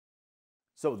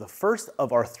So the first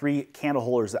of our 3 candle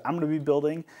holders that I'm going to be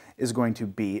building is going to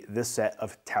be this set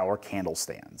of tower candle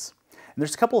stands. And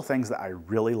there's a couple of things that I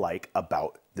really like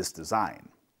about this design.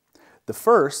 The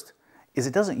first is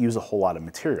it doesn't use a whole lot of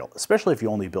material, especially if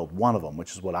you only build one of them,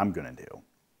 which is what I'm going to do.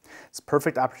 It's a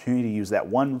perfect opportunity to use that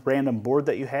one random board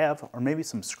that you have, or maybe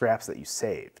some scraps that you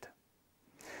saved.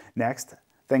 Next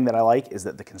thing that I like is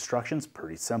that the construction's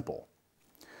pretty simple.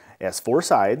 It has 4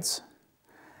 sides,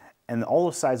 and all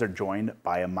those sides are joined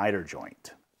by a miter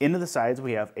joint. Into the sides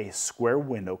we have a square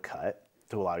window cut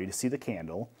to allow you to see the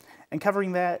candle, and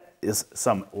covering that is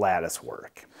some lattice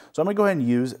work. So I'm going to go ahead and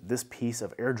use this piece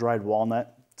of air-dried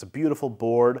walnut. It's a beautiful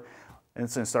board, and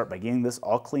it's going to start by getting this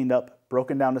all cleaned up,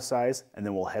 broken down to size, and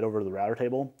then we'll head over to the router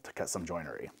table to cut some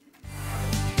joinery.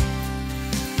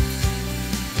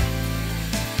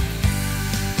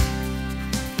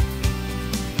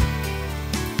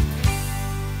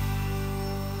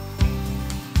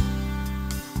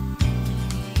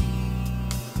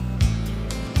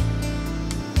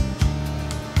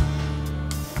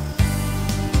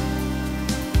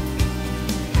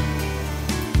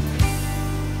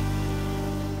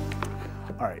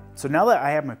 All right, so now that I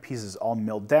have my pieces all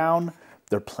milled down,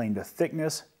 they're planed to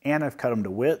thickness, and I've cut them to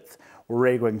width, we're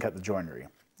ready to go ahead and cut the joinery.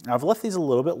 Now I've left these a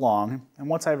little bit long, and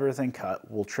once I have everything cut,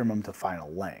 we'll trim them to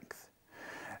final length.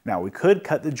 Now we could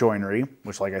cut the joinery,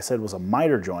 which like I said was a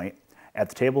miter joint, at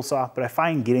the table saw, but I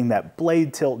find getting that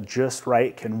blade tilt just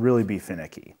right can really be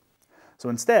finicky. So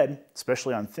instead,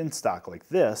 especially on thin stock like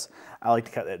this, I like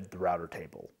to cut it at the router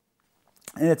table.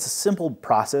 And it's a simple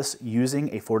process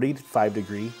using a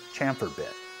 45-degree chamfer bit.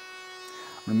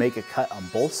 I'm going to make a cut on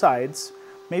both sides,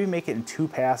 maybe make it in 2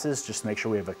 passes just to make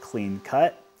sure we have a clean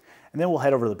cut, and then we'll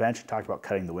head over to the bench and talk about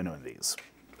cutting the window in these.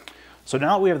 So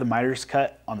now that we have the miters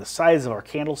cut on the sides of our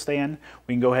candle stand,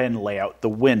 we can go ahead and lay out the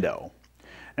window.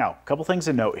 Now, a couple things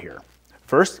to note here.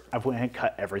 First, I've went ahead and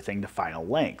cut everything to final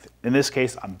length. In this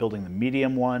case, I'm building the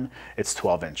medium one. It's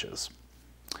 12 inches.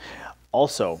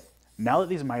 Also, now that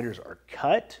these miters are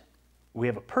cut, we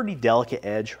have a pretty delicate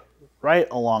edge right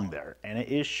along there, and it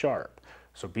is sharp.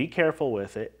 So be careful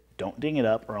with it, don't ding it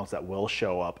up, or else that will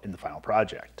show up in the final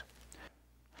project.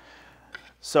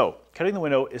 So cutting the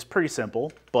window is pretty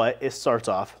simple, but it starts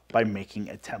off by making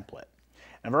a template.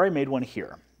 I've already made one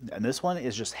here, and this one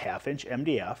is just 1/2 inch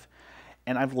MDF,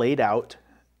 and I've laid out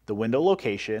the window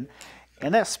location,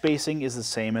 and that spacing is the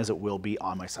same as it will be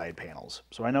on my side panels.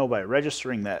 So I know by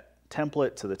registering that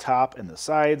template to the top and the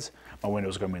sides, my window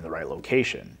is going to be in the right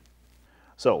location.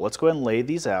 So let's go ahead and lay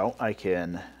these out. I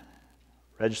can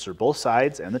register both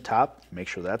sides and the top, make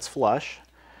sure that's flush.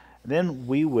 Then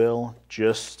we will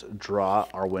just draw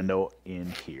our window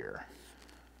in here.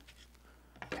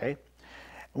 Okay.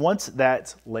 Once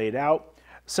that's laid out,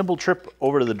 simple trip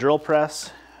over to the drill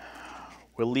press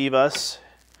will leave us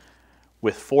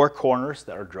with 4 corners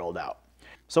that are drilled out.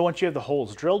 So once you have the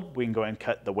holes drilled, we can go ahead and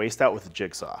cut the waste out with a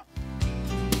jigsaw.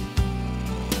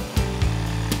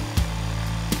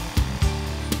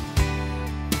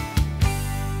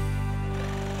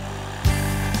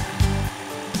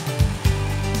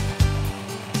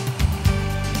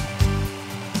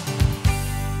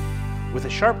 With a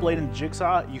sharp blade and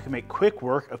jigsaw, you can make quick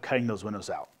work of cutting those windows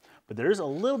out. But there is a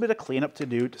little bit of cleanup to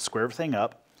do to square everything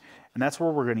up, and that's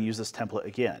where we're going to use this template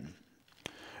again.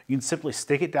 You can simply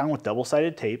stick it down with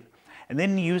double-sided tape, and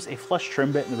then use a flush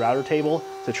trim bit in the router table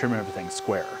to trim everything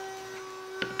square.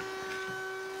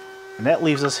 And that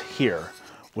leaves us here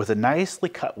with a nicely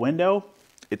cut window.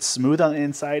 It's smooth on the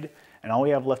inside, and all we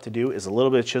have left to do is a little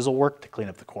bit of chisel work to clean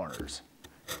up the corners.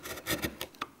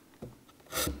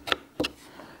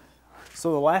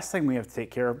 So the last thing we have to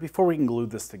take care of before we can glue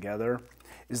this together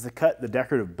is to cut the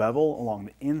decorative bevel along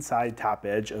the inside top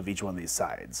edge of each one of these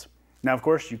sides. Now, of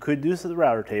course, you could do this at the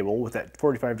router table with that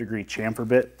 45-degree chamfer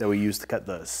bit that we use to cut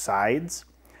the sides.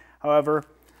 However,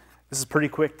 this is a pretty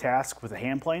quick task with a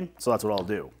hand plane, so that's what I'll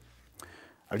do.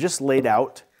 I've just laid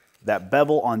out that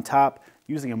bevel on top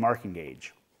using a marking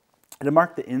gauge to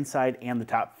mark the inside and the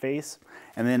top face,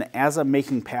 and then as I'm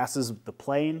making passes with the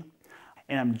plane,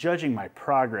 and I'm judging my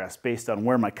progress based on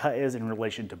where my cut is in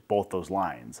relation to both those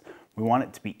lines. We want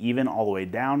it to be even all the way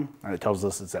down, and it tells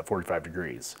us it's at 45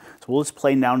 degrees. So we'll just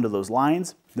plane down to those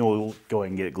lines, then we'll go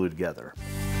ahead and get it glued together.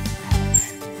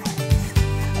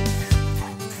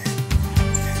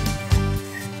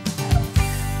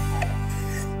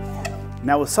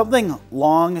 Now with something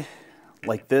long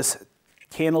like this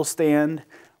candle stand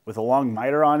with a long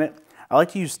miter on it, I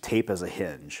like to use tape as a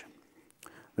hinge.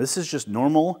 This is just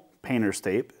normal painter's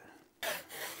tape.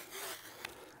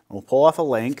 We'll pull off a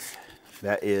length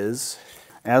that is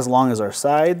as long as our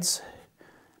sides.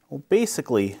 We'll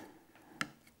basically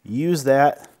use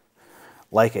that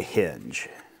like a hinge.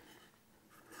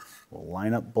 We'll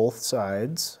line up both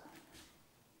sides.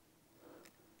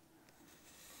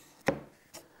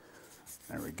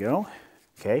 There we go.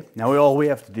 Okay, now all we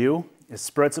have to do is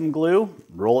spread some glue,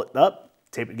 roll it up,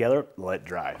 tape it together, let it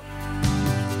dry.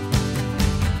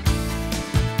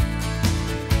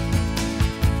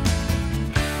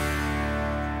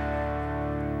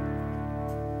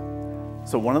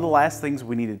 So one of the last things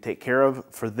we need to take care of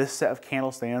for this set of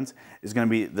candle stands is going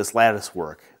to be this lattice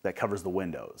work that covers the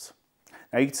windows.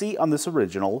 Now you can see on this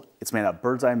original, it's made out of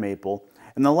bird's eye maple,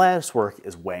 and the lattice work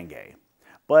is wenge.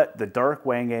 But the dark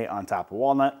wenge on top of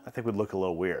walnut, I think would look a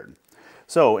little weird.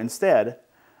 So instead,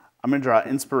 I'm going to draw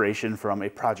inspiration from a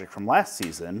project from last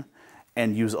season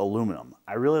and use aluminum.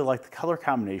 I really like the color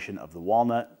combination of the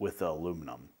walnut with the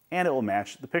aluminum, and it will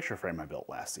match the picture frame I built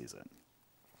last season.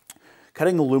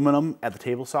 Cutting aluminum at the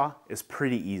table saw is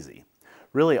pretty easy.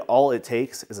 Really all it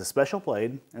takes is a special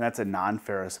blade, and that's a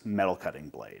non-ferrous metal cutting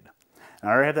blade. And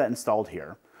I already have that installed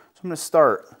here. So I'm going to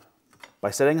start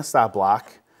by setting a stop block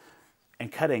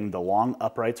and cutting the long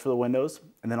uprights for the windows,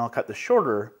 and then I'll cut the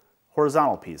shorter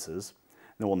horizontal pieces,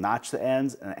 and then we'll notch the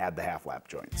ends and add the half lap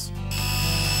joints.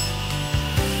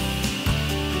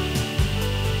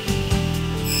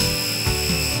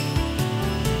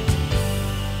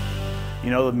 You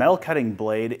know, the metal cutting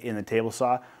blade in the table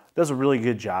saw does a really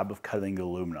good job of cutting the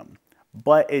aluminum,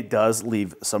 but it does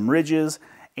leave some ridges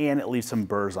and it leaves some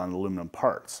burrs on the aluminum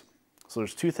parts. So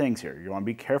there's two things here. You want to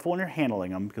be careful when you're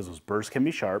handling them because those burrs can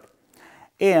be sharp,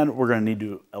 and we're going to need to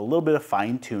do a little bit of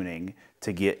fine tuning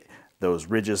to get those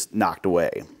ridges knocked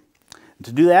away. And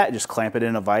to do that, just clamp it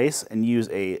in a vise and use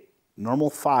a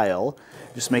normal file.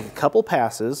 Just make a couple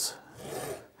passes.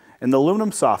 And the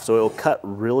aluminum's soft, so it will cut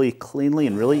really cleanly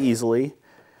and really easily.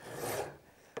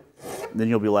 And then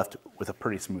you'll be left with a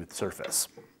pretty smooth surface.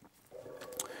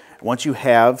 Once you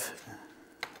have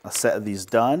a set of these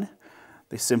done,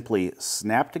 they simply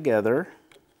snap together.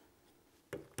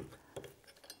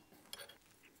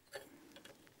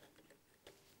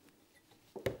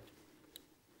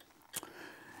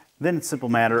 Then it's a simple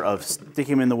matter of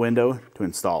sticking them in the window to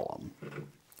install them.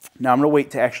 Now I'm going to wait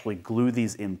to actually glue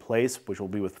these in place, which will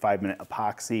be with 5-minute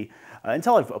epoxy,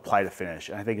 until I've applied a finish,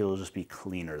 and I think it'll just be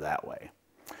cleaner that way.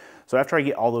 So after I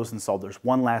get all those installed, there's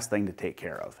one last thing to take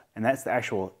care of, and that's the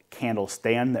actual candle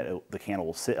stand that the candle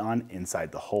will sit on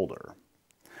inside the holder.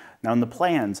 Now in the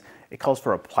plans, it calls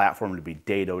for a platform to be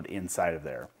dadoed inside of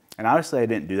there, and obviously I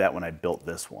didn't do that when I built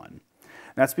this one.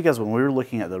 And that's because when we were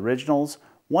looking at the originals,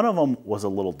 one of them was a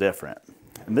little different.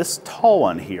 And this tall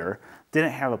one here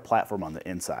didn't have a platform on the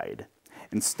inside.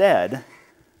 Instead,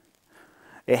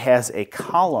 it has a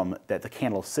column that the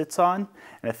candle sits on,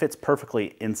 and it fits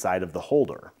perfectly inside of the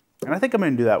holder. And I think I'm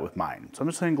going to do that with mine. So I'm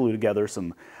just going to glue together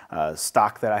some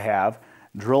stock that I have,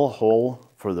 drill a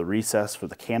hole for the recess for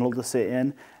the candle to sit in,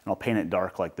 and I'll paint it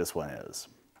dark like this one is.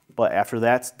 But after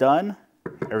that's done,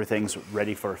 everything's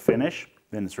ready for a finish,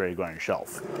 then it's ready to go on your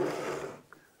shelf.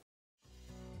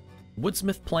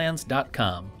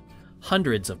 Woodsmithplans.com.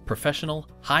 Hundreds of professional,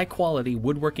 high-quality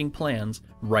woodworking plans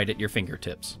right at your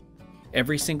fingertips.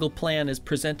 Every single plan is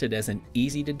presented as an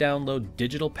easy-to-download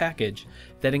digital package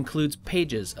that includes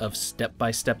pages of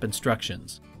step-by-step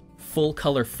instructions,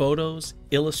 full-color photos,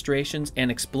 illustrations, and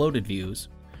exploded views,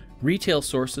 retail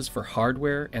sources for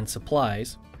hardware and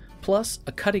supplies, plus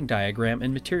a cutting diagram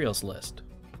and materials list.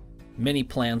 Many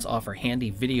plans offer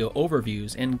handy video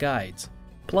overviews and guides.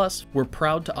 Plus, we're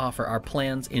proud to offer our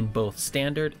plans in both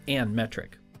standard and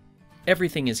metric.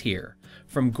 Everything is here,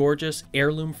 from gorgeous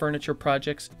heirloom furniture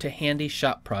projects to handy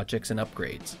shop projects and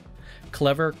upgrades,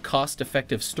 clever,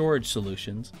 cost-effective storage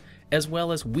solutions, as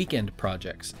well as weekend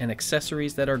projects and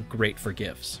accessories that are great for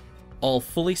gifts. All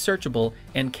fully searchable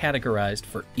and categorized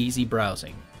for easy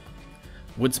browsing.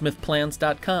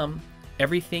 Woodsmithplans.com,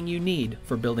 everything you need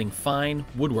for building fine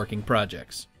woodworking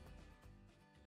projects.